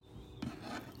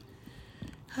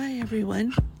Hi,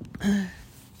 everyone.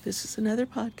 This is another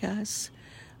podcast.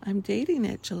 I'm dating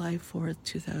it July 4th,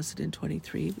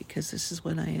 2023, because this is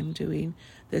when I am doing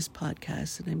this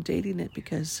podcast. And I'm dating it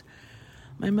because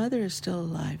my mother is still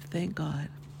alive, thank God.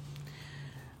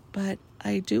 But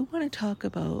I do want to talk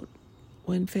about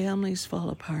when families fall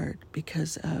apart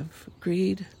because of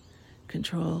greed,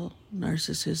 control,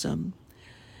 narcissism,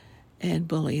 and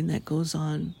bullying that goes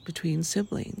on between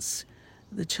siblings,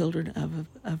 the children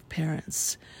of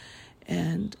parents.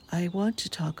 And I want to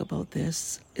talk about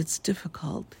this. It's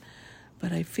difficult,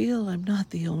 but I feel I'm not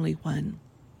the only one.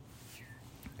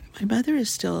 My mother is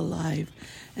still alive,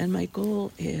 and my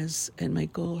goal has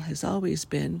always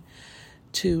been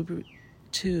to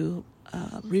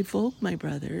revoke my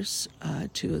brothers,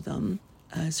 two of them,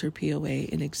 as her POA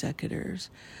and executors,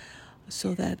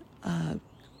 so that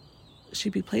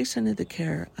she'd be placed under the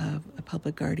care of a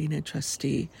public guardian and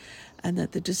trustee, and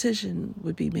that the decision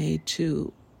would be made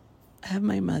to have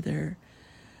my mother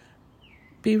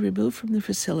be removed from the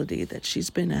facility that she's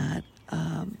been at.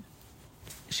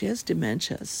 She has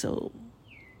dementia, so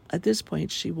at this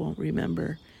point she won't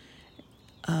remember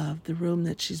the room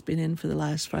that she's been in for the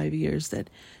last 5 years that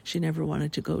she never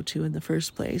wanted to go to in the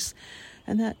first place,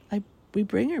 and that we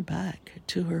bring her back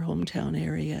to her hometown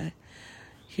area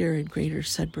here in Greater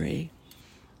Sudbury.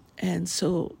 And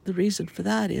so the reason for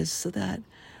that is so that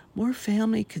more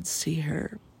family could see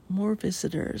her, more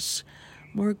visitors,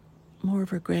 more of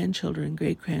her grandchildren,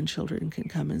 great-grandchildren can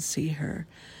come and see her.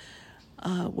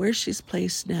 Where she's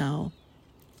placed now,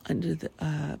 under the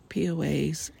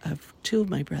POAs of two of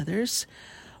my brothers,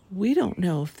 we don't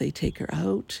know if they take her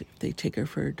out, if they take her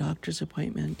for a doctor's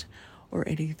appointment or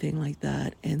anything like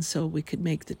that. And so we could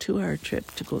make the 2-hour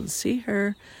trip to go and see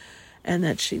her, and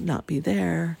that she'd not be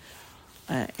there,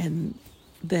 and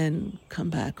then come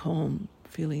back home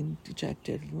feeling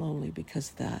dejected and lonely because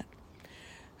of that.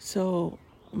 So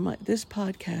this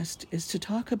podcast is to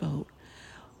talk about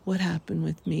what happened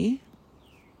with me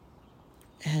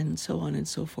and so on and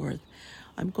so forth.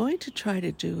 I'm going to try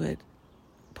to do it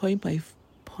point by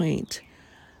point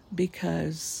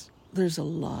because there's a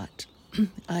lot.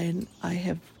 I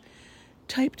have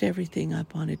typed everything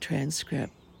up on a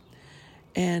transcript,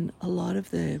 and a lot of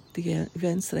the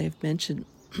events that I've mentioned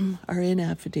are in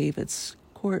affidavits,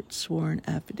 court-sworn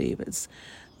affidavits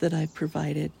that I've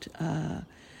provided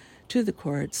to the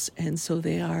courts, and so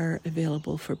they are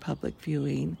available for public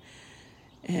viewing.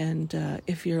 And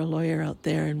if you're a lawyer out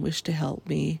there and wish to help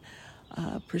me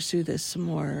pursue this some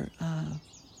more,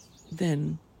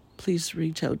 then please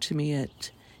reach out to me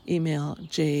at email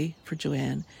J for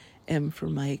Joanne, M for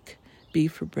Mike, B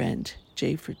for Brent,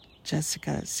 J for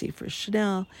Jessica, C for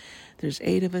Chanel. There's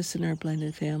 8 of us in our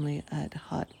blended family at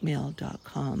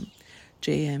hotmail.com,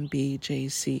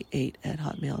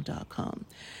 jmbjc8@hotmail.com.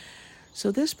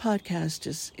 So this podcast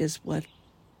is what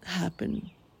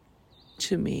happened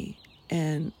to me,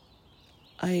 and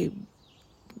I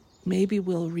maybe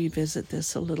will revisit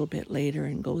this a little bit later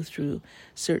and go through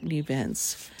certain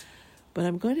events, but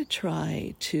I'm going to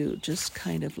try to just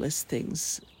kind of list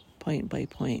things point by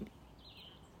point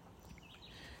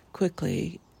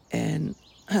quickly, and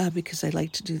because I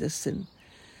like to do this in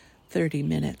 30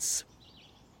 minutes.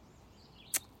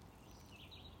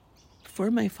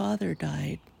 Before my father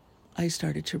died, I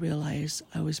started to realize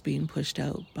I was being pushed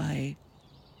out by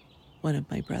one of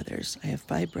my brothers. I have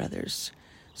 5 brothers,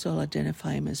 so I'll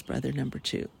identify him as brother number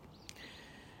 2.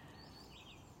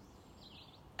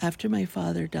 After my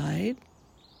father died,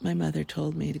 my mother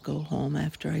told me to go home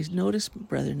after I noticed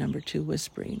brother number 2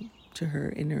 whispering to her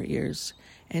in her ears,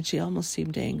 and she almost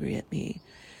seemed angry at me.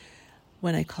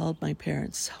 When I called my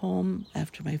parents home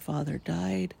after my father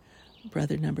died,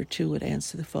 brother number 2 would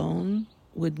answer the phone,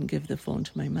 wouldn't give the phone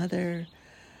to my mother,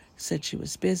 said she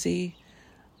was busy,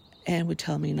 and would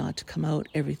tell me not to come out.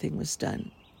 Everything was done,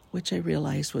 which I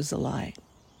realized was a lie.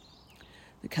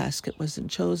 The casket wasn't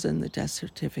chosen, the death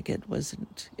certificate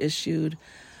wasn't issued,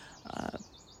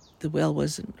 the will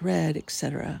wasn't read,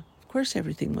 etc. Of course,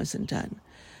 everything wasn't done,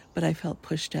 but I felt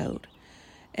pushed out.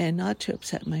 And not to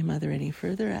upset my mother any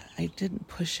further, I didn't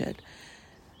push it.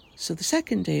 So the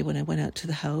second day when I went out to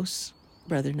the house,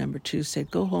 brother number 2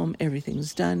 said, "Go home,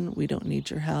 everything's done, we don't need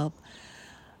your help."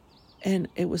 And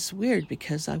it was weird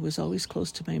because I was always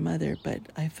close to my mother,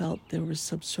 but I felt there was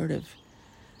some sort of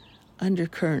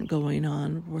undercurrent going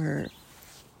on where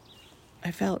I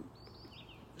felt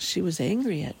she was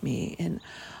angry at me. And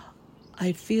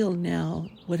I feel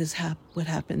now what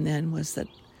happened then was that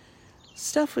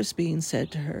stuff was being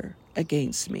said to her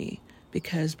against me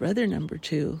because brother number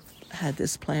 2 had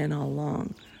this plan all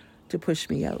along to push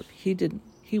me out. He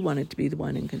wanted to be the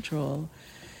one in control.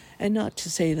 And not to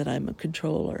say that I'm a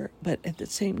controller, but at the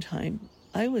same time,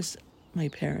 I was my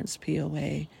parents'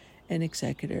 POA and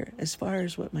executor, as far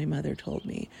as what my mother told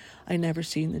me. I never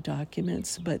seen the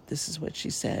documents, but this is what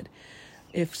she said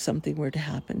if something were to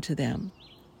happen to them.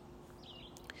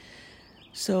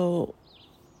 So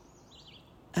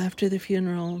after the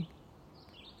funeral,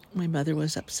 my mother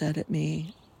was upset at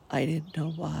me. I didn't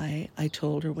know why. I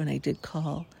told her when I did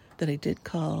call that I did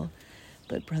call,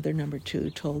 but brother number 2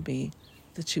 told me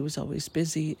that she was always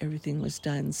busy, everything was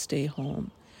done, stay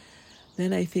home.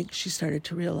 Then I think she started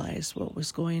to realize what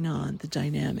was going on, the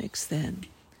dynamics then.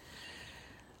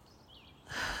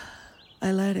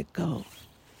 I let it go,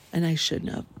 and I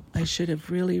shouldn't have. I should have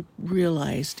really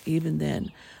realized even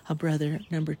then how brother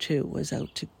number 2 was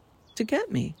out to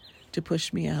get me, to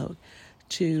push me out,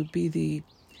 to be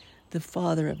the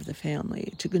father of the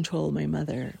family, to control my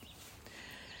mother.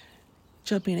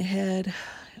 Jumping ahead,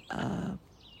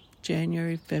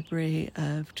 January, February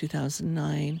of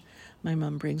 2009, my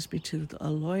mom brings me to a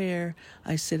lawyer.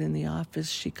 I sit in the office.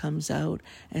 She comes out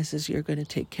and says, "You're going to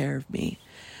take care of me."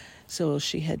 So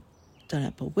she had done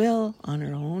up a will on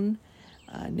her own,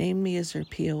 named me as her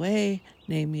POA,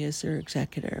 named me as her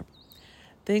executor.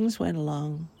 Things went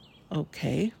along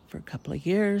okay for a couple of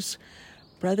years.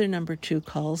 Brother number 2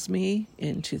 calls me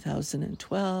in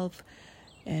 2012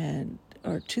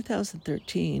 or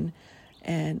 2013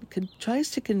 and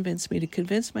tries to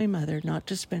convince my mother not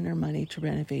to spend her money to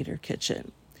renovate her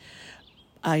kitchen.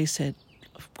 I said,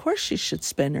 of course she should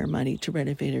spend her money to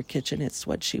renovate her kitchen. It's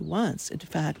what she wants. In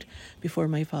fact, before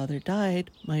my father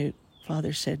died, my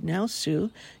father said, "Now,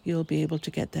 Sue, you'll be able to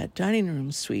get that dining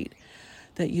room suite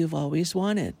that you've always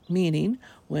wanted." Meaning,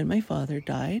 when my father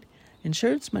died,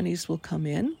 insurance monies will come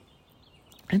in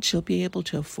and she'll be able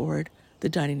to afford the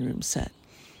dining room set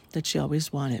that she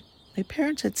always wanted. My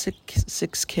parents had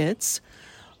six kids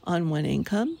on one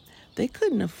income. They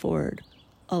couldn't afford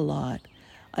a lot.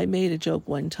 I made a joke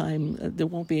one time, there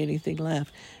won't be anything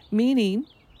left, meaning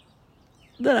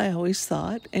that I always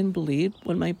thought and believed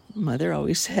when my mother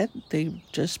always said they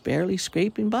just barely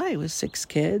scraping by with 6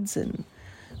 kids and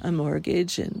a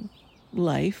mortgage and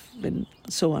life and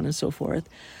so on and so forth.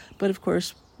 But of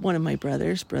course, one of my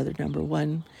brothers, brother number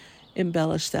 1,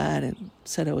 embellished that and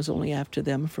said I was only after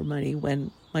them for money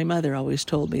when my mother always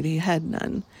told me they had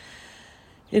none.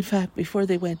 In fact, before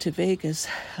they went to Vegas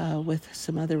with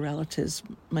some other relatives,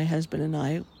 my husband and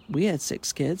I, we had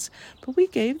 6 kids, but we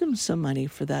gave them some money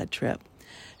for that trip.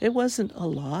 It wasn't a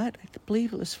lot. I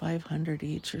believe it was $500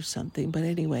 each or something. But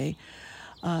anyway,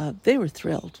 they were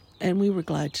thrilled, and we were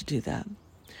glad to do that.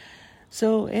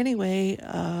 So anyway,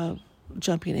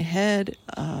 jumping ahead,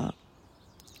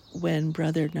 when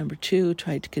brother number 2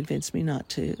 tried to convince me not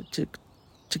to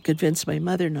convince my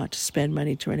mother not to spend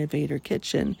money to renovate her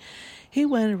kitchen, he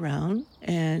went around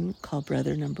and called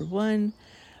brother number 1,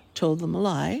 told him a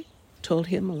lie,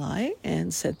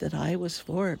 and said that I was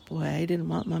for it. Boy, I didn't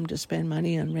want mom to spend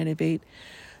money on renovate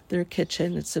their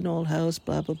kitchen. It's an old house,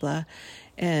 blah, blah, blah.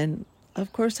 And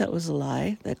of course that was a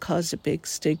lie. That caused a big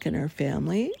stink in our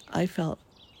family. I felt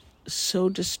so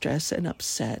distressed and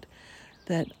upset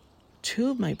that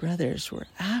 2 of my brothers were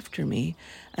after me,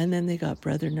 and then they got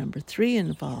brother number 3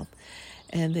 involved,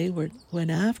 and they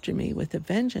went after me with a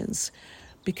vengeance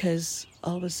because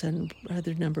all of a sudden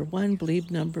brother number 1 believed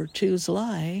number 2's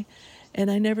lie, and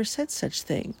I never said such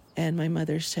thing. And my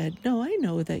mother said, "No, I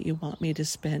know that you want me to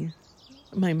spend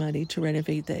my money to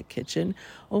renovate that kitchen.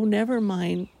 Oh, never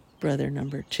mind brother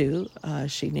number 2,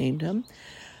 she named him.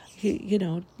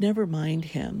 Never mind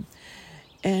him."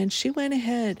 And she went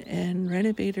ahead and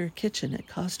renovated her kitchen. It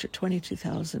cost her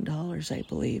 $22,000, I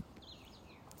believe.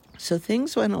 So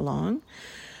things went along.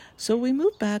 So we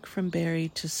moved back from Barrie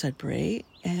to Sudbury,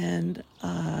 and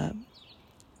I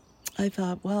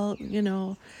thought, well,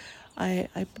 I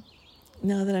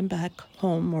now that I'm back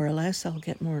home, more or less, I'll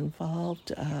get more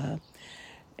involved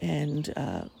and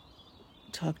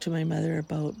talk to my mother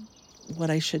about what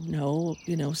I should know,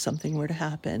 something were to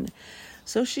happen.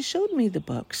 So she showed me the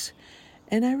books.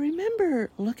 And I remember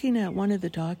looking at one of the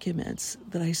documents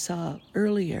that I saw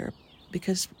earlier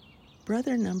because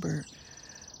brother number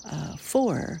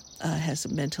 4 has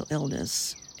a mental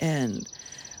illness, and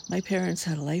my parents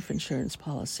had a life insurance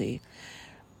policy.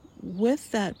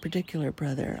 With that particular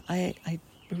brother, I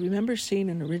remember seeing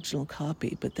an original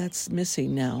copy, but that's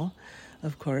missing now,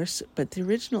 of course. But the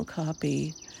original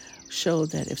copy showed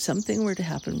that if something were to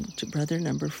happen to brother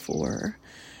number 4,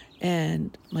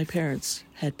 and my parents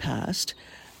had passed,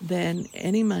 then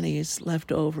any monies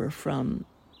left over from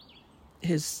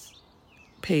his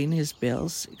paying his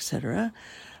bills, etc.,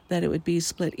 that it would be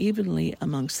split evenly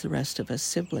amongst the rest of us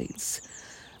siblings.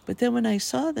 But then when I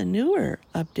saw the newer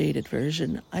updated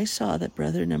version, I saw that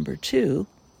brother number 2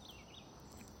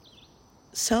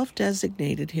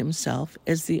 self-designated himself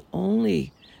as the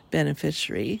only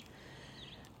beneficiary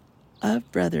of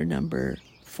brother number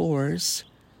 4's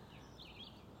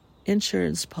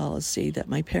insurance policy that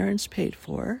my parents paid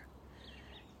for.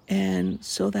 And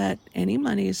so that any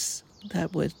monies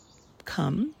that would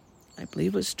come, I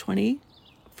believe it was 20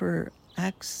 for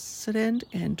accident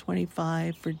and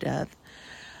 25 for death.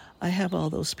 I have all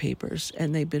those papers,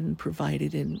 and they've been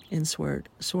provided in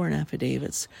sworn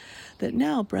affidavits, that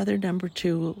now brother number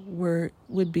 2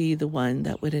 would be the one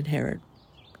that would inherit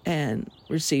and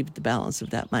receive the balance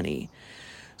of that money.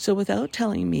 So without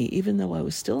telling me, even though I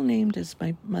was still named as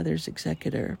my mother's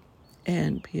executor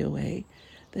and POA,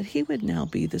 that he would now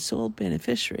be the sole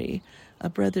beneficiary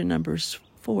of brother number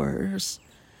 4's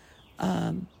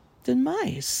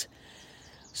demise.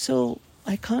 So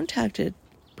I contacted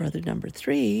brother number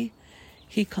 3,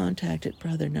 he contacted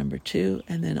brother number 2,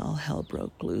 and then all hell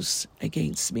broke loose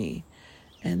against me.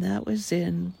 And that was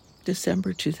in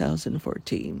December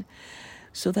 2014.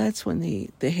 So that's when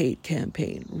the hate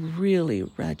campaign really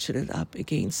ratcheted up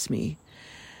against me.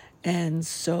 And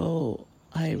so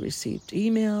I received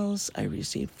emails, I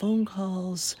received phone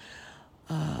calls.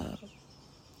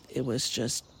 It was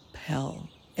just hell.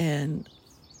 And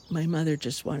my mother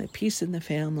just wanted peace in the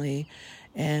family.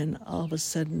 And all of a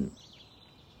sudden,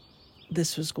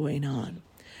 this was going on.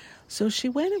 So she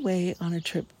went away on a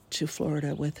trip to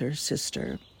Florida with her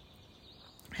sister.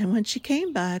 And when she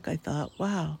came back, I thought,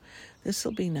 wow, this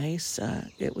will be nice.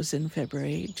 It was in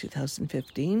February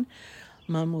 2015.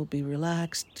 Mom will be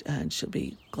relaxed and she'll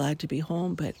be glad to be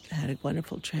home, but had a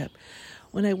wonderful trip.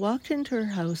 When I walked into her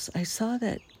house, I saw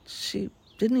that she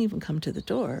didn't even come to the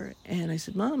door. And I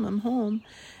said, Mom, I'm home.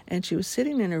 And she was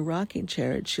sitting in her rocking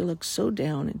chair and she looked so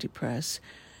down and depressed.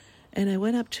 And I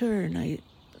went up to her and I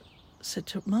said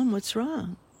to her, Mom, what's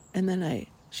wrong? And then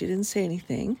she didn't say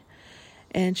anything.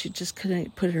 And she just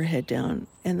couldn't put her head down.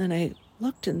 And then I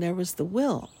looked and there was the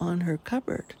will on her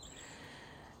cupboard,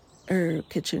 her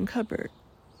kitchen cupboard.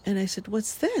 And I said,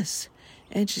 what's this?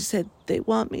 And she said, they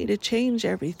want me to change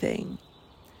everything,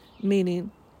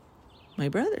 meaning my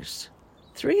brothers,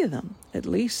 3 of them, at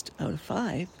least out of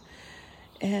 5.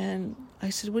 And I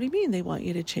said, what do you mean they want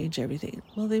you to change everything?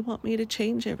 Well, they want me to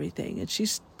change everything. And she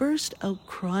burst out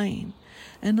crying.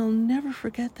 And I'll never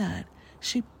forget that.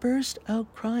 She burst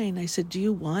out crying. I said, do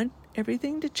you want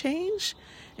everything to change?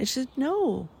 And she said,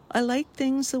 no, I like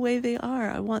things the way they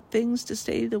are. I want things to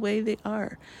stay the way they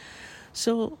are.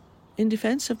 So in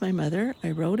defense of my mother,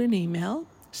 I wrote an email,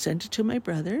 sent it to my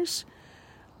brothers.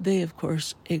 They, of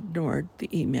course, ignored the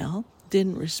email,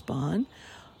 didn't respond,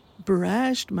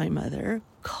 barraged my mother,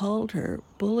 called her,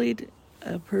 bullied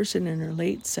a person in her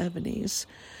late 70s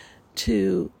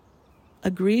to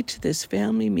agree to this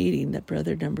family meeting that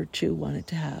brother number 2 wanted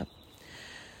to have.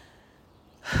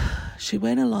 She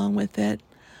went along with it.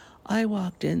 I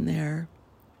walked in there.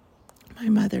 My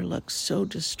mother looked so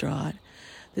distraught.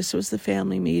 This was the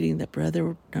family meeting that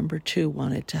brother number 2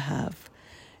 wanted to have,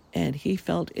 and he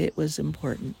felt it was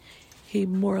important. He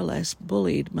more or less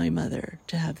bullied my mother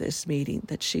to have this meeting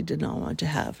that she did not want to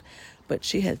have. But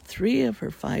she had 3 of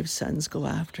her 5 sons go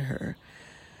after her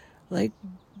like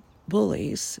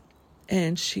bullies,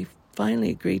 and she finally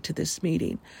agreed to this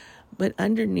meeting. But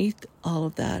underneath all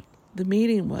of that, the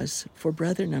meeting was for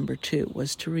brother number 2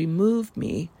 was to remove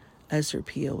me as her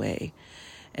POA.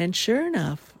 And sure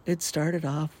enough, it started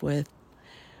off with,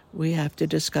 we have to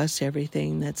discuss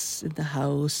everything that's in the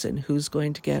house and who's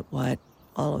going to get what,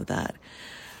 all of that.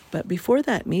 But before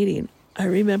that meeting, I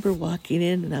remember walking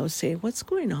in and I was saying, what's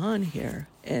going on here?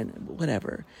 And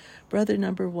whatever. Brother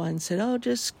number 1 said, oh,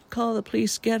 just call the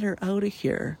police, get her out of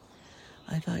here.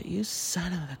 I thought, you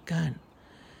son of a gun.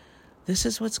 This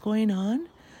is what's going on?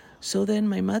 So then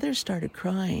my mother started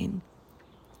crying.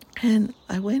 And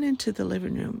I went into the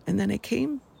living room, and then I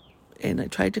came and I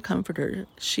tried to comfort her.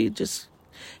 She just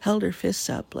held her fists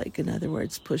up, like, in other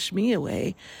words, pushed me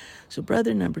away. So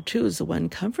brother number 2 is the one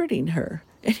comforting her,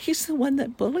 and he's the one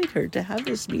that bullied her to have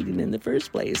this meeting in the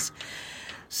first place.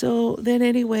 So then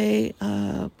anyway,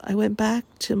 I went back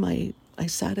to I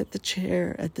sat at the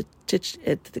chair at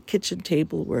the kitchen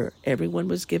table where everyone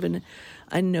was given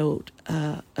a note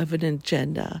of an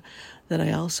agenda that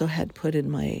I also had put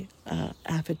in my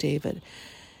affidavit.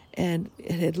 And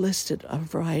it had listed a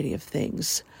variety of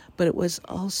things, but it was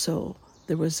also,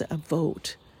 there was a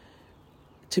vote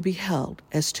to be held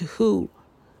as to who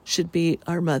should be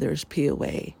our mother's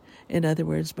POA. In other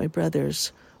words, my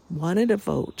brothers wanted a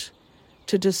vote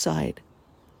to decide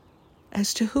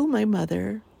as to who my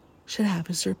mother should have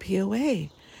as her POA.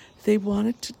 They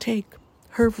wanted to take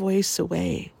her voice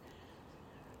away.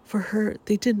 For her,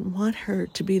 they didn't want her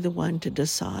to be the one to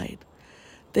decide.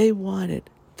 They wanted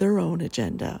their own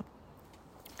agenda.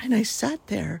 And I sat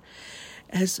there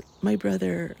as my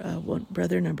brother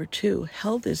number 2,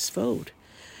 held this vote.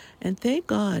 And thank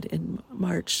God in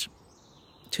March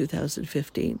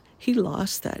 2015, he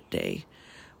lost that day.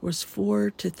 It was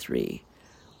 4-3,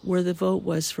 where the vote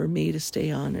was for me to stay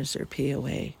on as their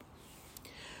POA.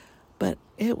 But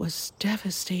it was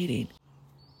devastating.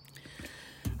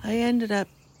 I ended up,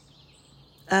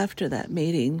 after that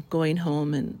meeting, going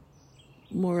home, and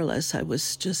more or less I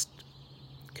was just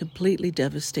completely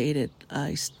devastated.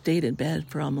 I stayed in bed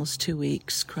for almost 2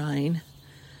 weeks, crying,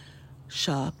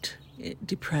 shocked,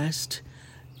 depressed,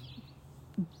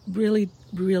 really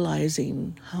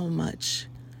realizing how much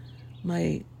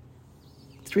my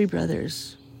 3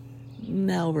 brothers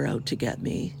now were out to get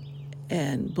me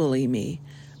and bully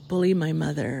my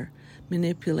mother,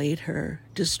 manipulate her,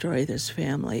 destroy this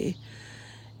family.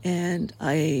 And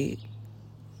I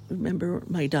remember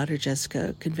my daughter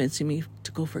Jessica convincing me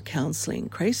to go for counseling,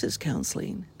 crisis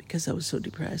counseling, because I was so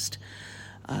depressed.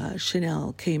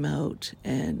 Chanel came out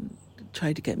and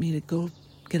tried to get me to go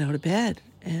get out of bed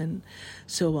and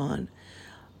so on.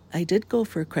 I did go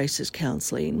for crisis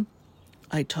counseling.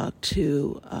 I talked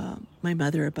to my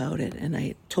mother about it, and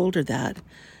I told her that.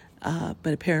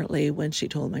 But apparently when she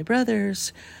told my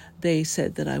brothers, they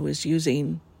said that I was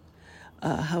using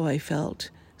how I felt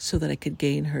so that I could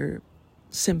gain her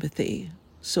sympathy.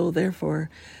 So therefore,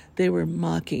 they were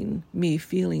mocking me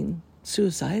feeling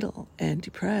suicidal and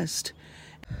depressed.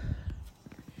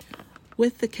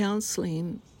 With the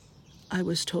counseling, I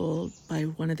was told by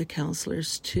one of the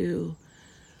counselors to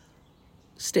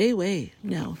stay away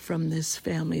now from this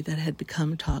family that had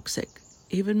become toxic,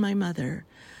 even my mother,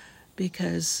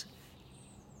 because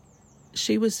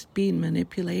she was being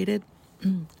manipulated.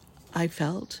 I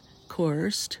felt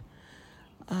coerced.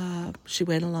 She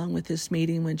went along with this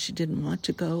meeting when she didn't want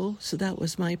to go, so that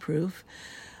was my proof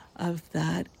of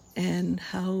that, and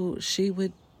how she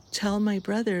would tell my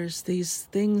brothers these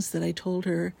things that I told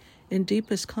her in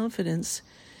deepest confidence,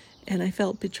 and I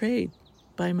felt betrayed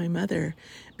by my mother.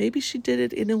 Maybe she did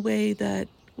it in a way that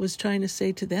was trying to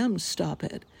say to them, stop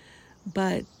it.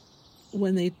 But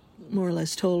when they more or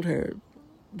less told her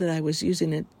that I was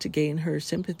using it to gain her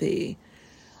sympathy,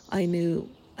 I knew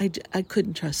I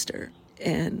couldn't trust her.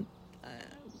 And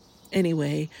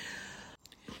anyway,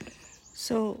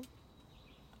 so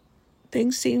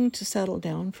things seemed to settle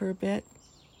down for a bit,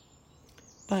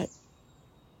 but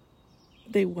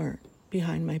they weren't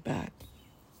behind my back.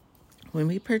 When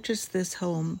we purchased this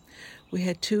home, we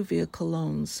had 2 vehicle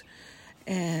loans,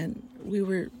 and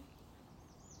we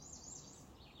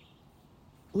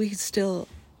still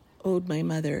owed my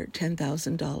mother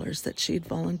 $10,000 that she'd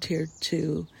volunteered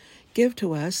to give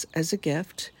to us as a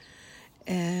gift.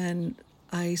 And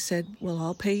I said, well,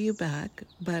 I'll pay you back.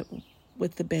 But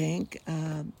with the bank,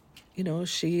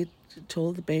 she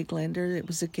told the bank lender it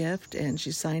was a gift, and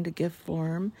she signed a gift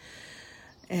form.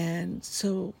 And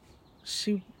so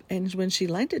when she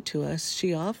lent it to us,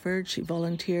 she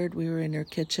volunteered. We were in her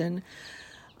kitchen.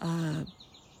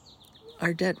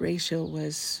 Our debt ratio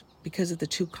was, because of the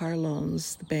 2 car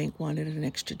loans, the bank wanted an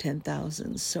extra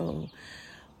 $10,000. So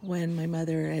when my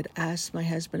mother had asked my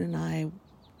husband and I,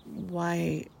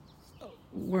 why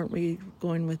weren't we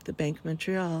going with the Bank of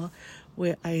Montreal,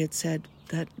 I had said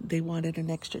that they wanted an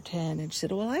extra 10, and she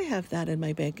said, well, I have that in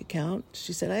my bank account.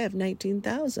 She said, I have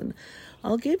 19,000.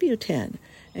 I'll give you 10,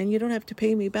 and you don't have to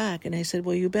pay me back. And I said,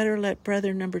 well, you better let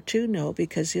brother number 2 know,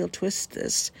 because he'll twist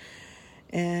this.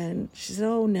 And she said,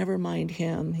 oh, never mind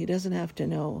him. He doesn't have to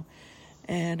know.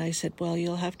 And I said, well,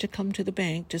 you'll have to come to the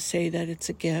bank to say that it's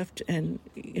a gift, and,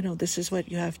 this is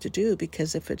what you have to do,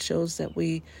 because if it shows that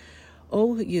we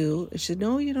owe you. She said,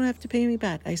 no, you don't have to pay me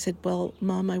back. I said, well,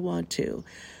 Mom, I want to.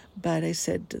 But I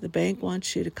said, the bank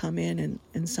wants you to come in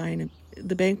and sign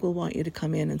the bank will want you to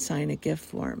come in and sign a gift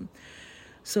form.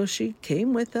 So she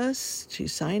came with us. She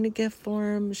signed a gift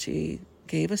form. She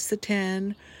gave us the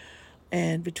 10.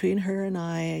 And between her and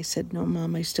I said, no,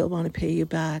 Mom, I still want to pay you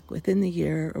back within a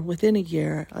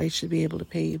year, I should be able to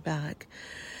pay you back.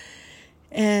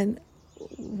 And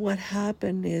what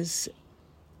happened is,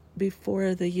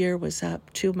 before the year was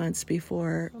up, 2 months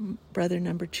before, brother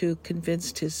number 2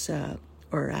 convinced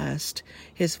asked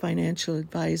his financial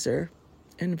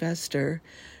investor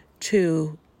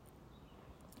to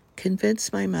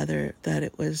convince my mother that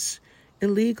it was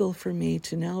illegal for me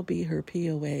to now be her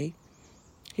POA.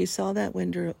 He saw that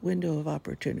window of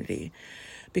opportunity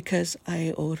because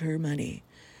I owed her money.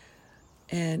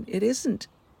 And it isn't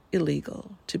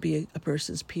illegal to be a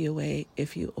person's POA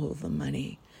if you owe them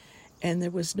money. And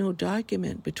there was no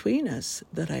document between us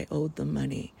that I owed them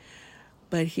money.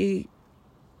 But he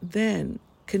then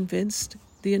convinced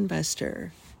the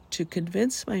investor to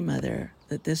convince my mother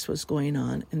that this was going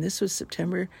on. And this was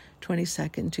September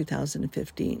 22nd,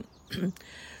 2015.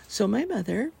 So my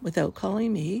mother, without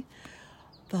calling me,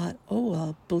 thought, oh,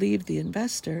 well, believe the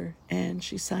investor. And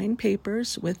she signed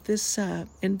papers with this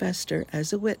investor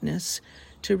as a witness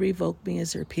to revoke me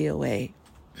as her POA.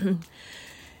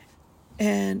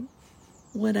 And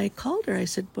when I called her, I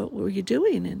said, what were you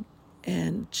doing?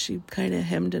 And she kind of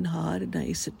hemmed and hawed.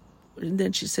 And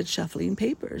then she said, shuffling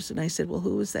papers. And I said, well,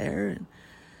 who was there? And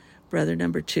brother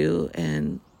number 2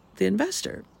 and the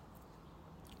investor.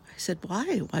 I said,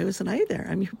 why? Why wasn't I there?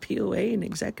 I'm your POA and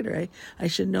executor. I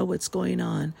should know what's going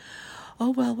on.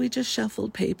 Oh, well, we just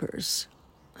shuffled papers.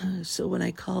 So when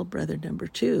I called brother number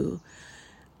 2,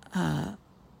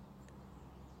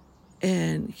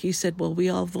 and he said, well, we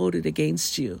all voted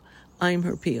against you. I'm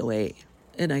her POA.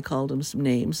 And I called him some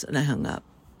names and I hung up.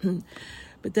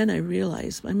 But then I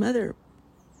realized my mother,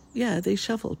 yeah, they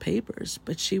shuffled papers,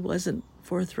 but she wasn't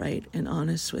forthright and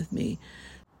honest with me.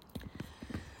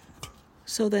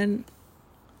 So then,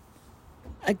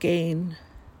 again,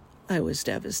 I was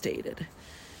devastated.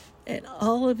 And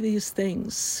all of these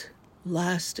things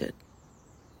lasted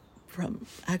from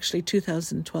actually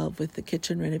 2012 with the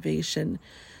kitchen renovation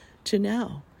to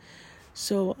now.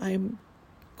 So I'm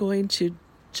going to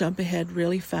jump ahead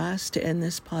really fast to end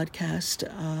this podcast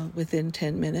within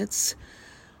 10 minutes.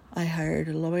 I hired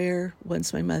a lawyer.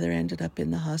 Once my mother ended up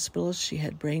in the hospital, she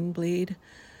had brain bleed.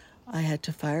 I had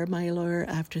to fire my lawyer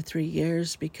after 3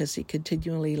 years because he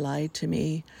continually lied to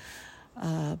me.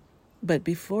 But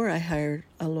before I hired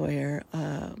a lawyer,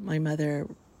 my mother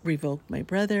revoked my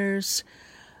brothers.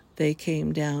 They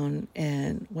came down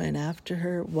and went after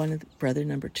her. Brother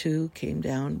number 2 came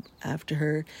down after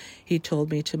her. He told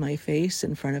me to my face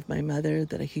in front of my mother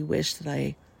that he wished that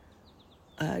I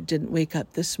didn't wake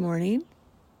up this morning.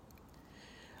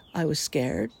 I was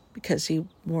scared because he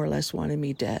more or less wanted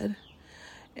me dead.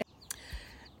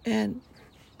 And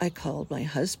I called my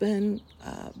husband.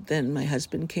 Then my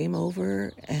husband came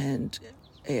over and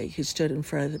he stood in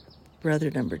front of brother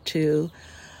number 2.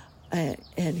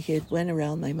 And he had went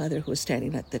around my mother who was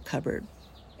standing at the cupboard.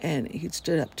 And he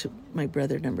stood up to my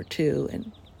brother number 2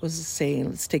 and was saying,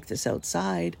 let's take this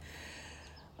outside.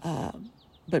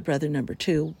 But brother number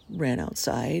 2 ran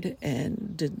outside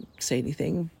and didn't say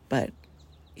anything. But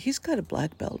he's got a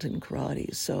black belt in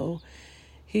karate, so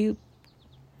he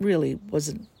really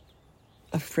wasn't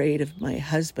afraid of my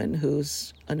husband,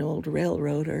 who's an old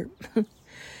railroader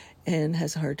and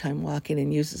has a hard time walking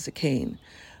and uses a cane.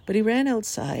 But he ran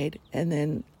outside, and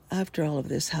then after all of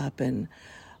this happened,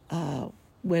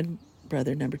 when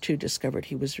brother number 2 discovered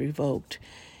he was revoked,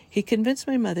 he convinced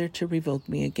my mother to revoke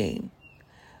me again.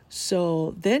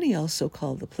 So then he also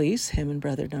called the police, him and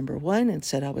brother number 1, and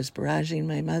said I was barraging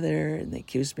my mother, and they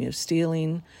accused me of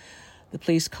stealing. The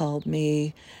police called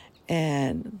me,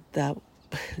 and that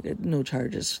no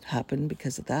charges happened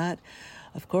because of that,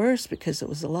 of course, because it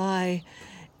was a lie.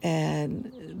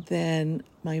 And then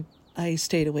I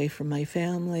stayed away from my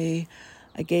family.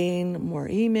 Again, more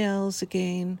emails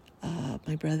again.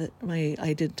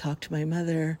 I didn't talk to my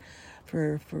mother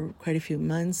for quite a few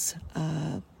months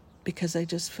because I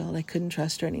just felt I couldn't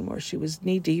trust her anymore. She was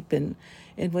knee deep in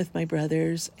with my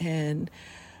brothers, and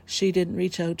she didn't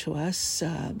reach out to us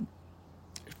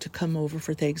to come over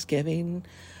for Thanksgiving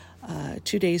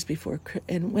 2 days before.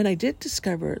 And when I did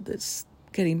discover this,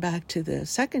 getting back to the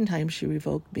second time she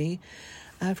revoked me,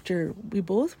 after we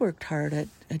both worked hard at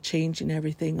changing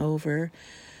everything over,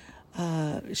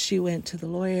 she went to the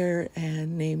lawyer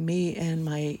and named me and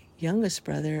my youngest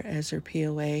brother as her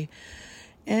POA.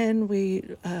 And we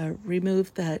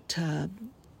removed that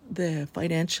the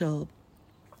financial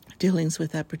dealings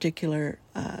with that particular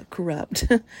corrupt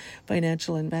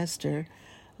financial investor,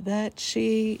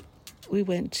 we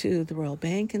went to the Royal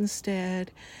Bank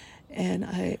instead.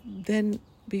 And then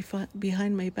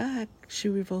behind my back, she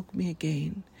revoked me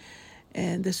again.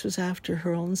 And this was after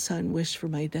her own son wished for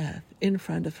my death in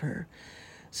front of her.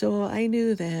 So I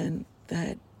knew then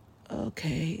that,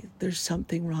 okay, there's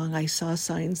something wrong. I saw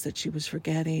signs that she was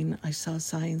forgetting. I saw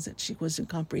signs that she wasn't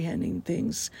comprehending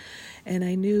things. And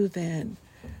I knew then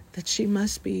that she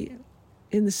must be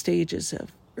in the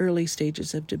early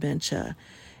stages of dementia.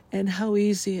 And how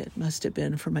easy it must have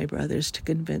been for my brothers to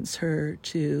convince her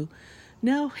to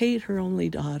now hate her only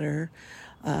daughter,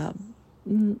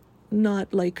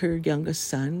 not like her youngest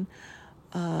son,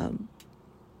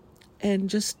 and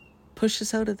just push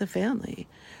us out of the family.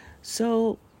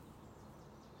 So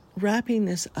wrapping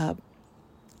this up,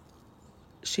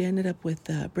 she ended up with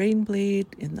a brain bleed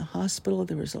in the hospital.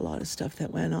 There was a lot of stuff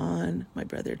that went on. My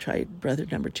brother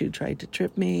number 2 tried to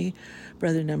trip me.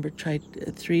 Brother number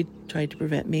 3 tried to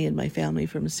prevent me and my family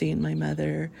from seeing my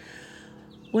mother.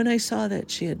 When I saw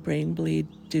that she had brain bleed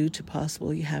due to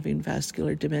possibly having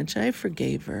vascular dementia, I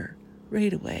forgave her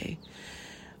right away.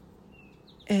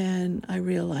 And I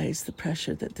realized the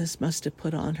pressure that this must have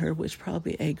put on her, which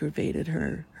probably aggravated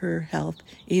her health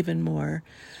even more.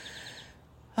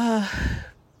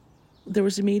 There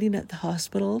was a meeting at the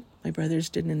hospital. My brothers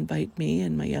didn't invite me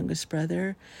and my youngest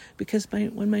brother because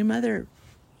when my mother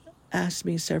asked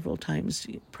me several times,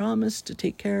 she promised to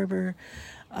take care of her,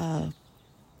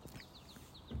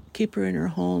 keep her in her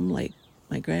home like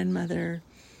my grandmother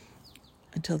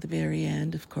until the very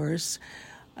end, of course,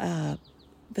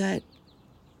 that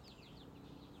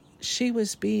she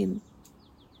was being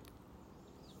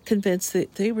convinced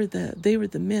that they were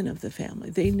the men of the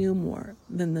family. They knew more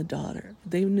than the daughter.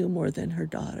 They knew more than her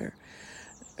daughter,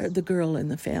 or the girl in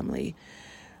the family.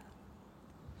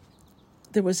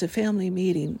 There was a family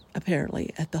meeting,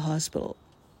 apparently, at the hospital.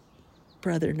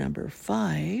 Brother number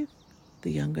 5,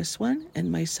 the youngest one,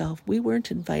 and myself, we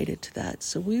weren't invited to that,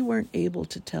 so we weren't able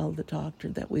to tell the doctor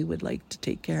that we would like to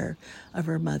take care of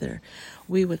her mother.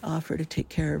 We would offer to take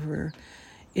care of her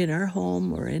in our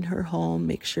home or in her home,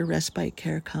 make sure respite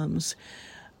care comes.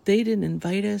 They didn't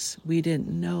invite us. We didn't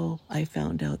know. I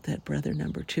found out that brother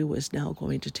number 2 was now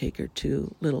going to take her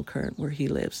to Little Current, where he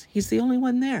lives. He's the only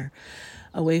one there,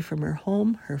 away from her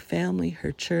home, her family,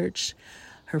 her church,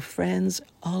 her friends,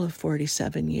 all of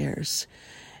 47 years.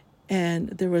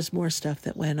 And there was more stuff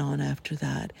that went on after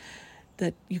that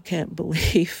you can't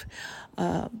believe.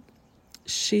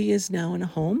 She is now in a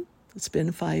home. It's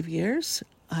been 5 years.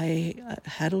 I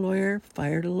had a lawyer,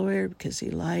 fired a lawyer because he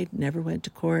lied, never went to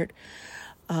court.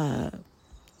 I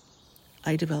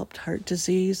developed heart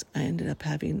disease. I ended up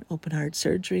having open heart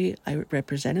surgery. I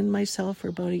represented myself for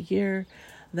about a year.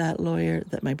 That lawyer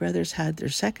that my brothers had, their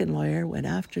second lawyer, went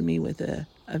after me with a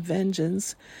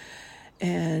vengeance.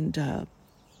 And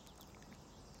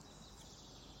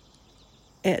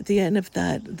at the end of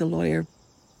that, the lawyer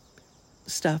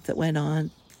stuff that went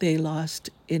on, they lost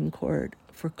in court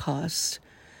for costs.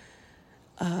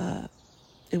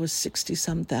 It was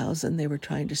 60-some thousand they were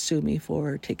trying to sue me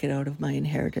for, take it out of my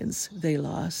inheritance. They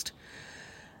lost.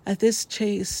 At this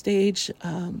stage,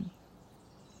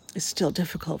 it's still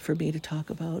difficult for me to talk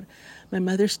about. My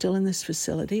mother's still in this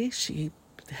facility. She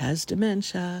has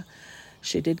dementia.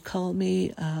 She did call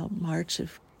me March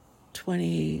of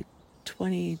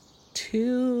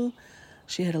 2022.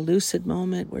 She had a lucid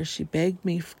moment where she begged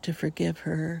me to forgive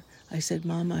her. I said,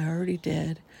 Mom, I already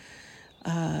did.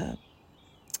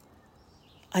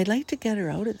 I'd like to get her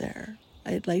out of there.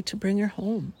 I'd like to bring her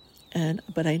home.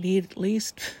 But I need at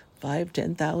least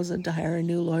 $5,000-$10,000 to hire a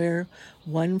new lawyer,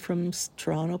 one from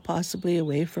Toronto, possibly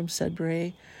away from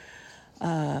Sudbury,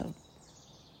 and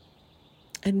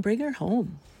bring her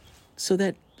home so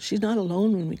that she's not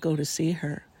alone when we go to see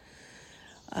her.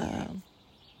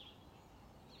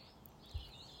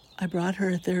 I brought her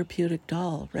a therapeutic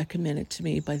doll recommended to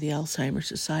me by the Alzheimer's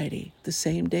Society. The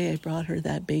same day I brought her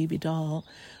that baby doll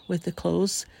with the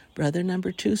clothes, brother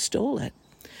number 2 stole it.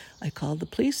 I called the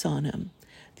police on him.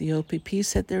 The OPP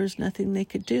said there was nothing they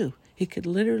could do. He could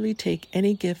literally take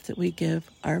any gift that we give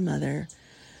our mother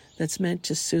that's meant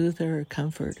to soothe her or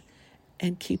comfort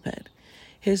and keep it.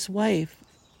 His wife,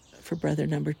 for brother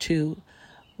number 2,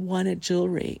 wanted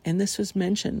jewelry, and this was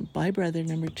mentioned by brother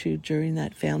number 2 during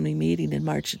that family meeting in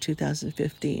March of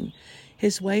 2015.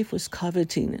 His wife was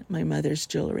coveting my mother's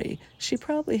jewelry. She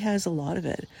probably has a lot of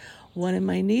it. One of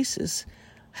my nieces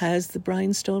has the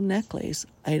rhinestone necklace.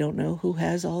 I don't know who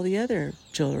has all the other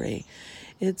jewelry.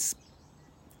 It's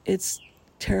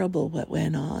terrible what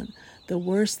went on. The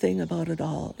worst thing about it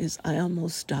all is I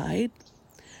almost died.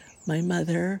 My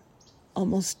mother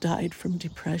almost died from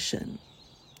depression,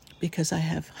 because I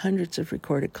have hundreds of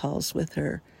recorded calls with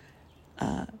her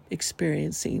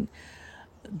experiencing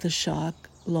the shock,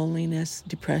 loneliness,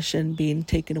 depression, being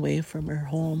taken away from her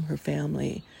home, her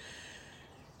family.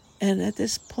 And at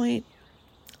this point,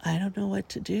 I don't know what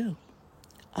to do.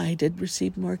 I did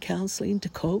receive more counseling to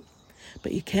cope,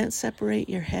 but you can't separate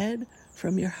your head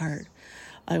from your heart.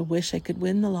 I wish I could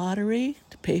win the lottery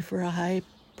to pay for a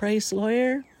high-priced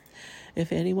lawyer.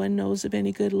 If anyone knows of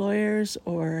any good lawyers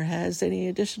or has any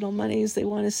additional monies they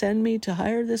want to send me to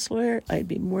hire this lawyer, I'd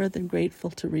be more than grateful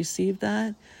to receive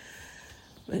that.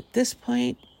 But at this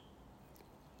point,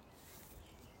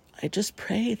 I just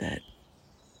pray that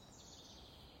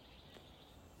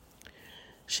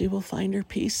she will find her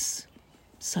peace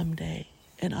someday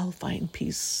and I'll find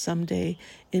peace someday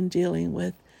in dealing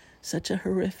with such a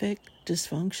horrific,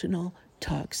 dysfunctional,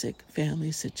 toxic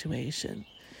family situation.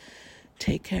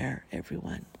 Take care,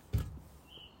 everyone.